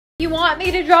You want me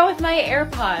to draw with my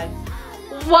AirPods.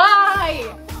 Why?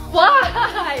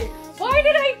 Why? Why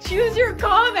did I choose your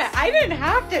comment? I didn't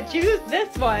have to choose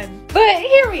this one. But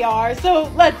here we are,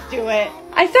 so let's do it.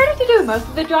 I started to do most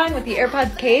of the drawing with the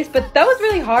AirPods case, but that was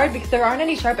really hard because there aren't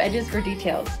any sharp edges for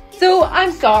details. So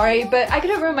I'm sorry, but I could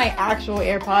have ruined my actual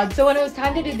AirPods, so when it was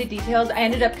time to do the details, I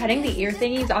ended up cutting the ear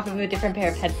thingies off of a different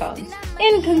pair of headphones.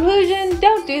 In conclusion,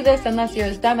 don't do this unless you're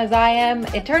as dumb as I am.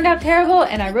 It turned out terrible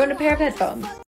and I ruined a pair of headphones.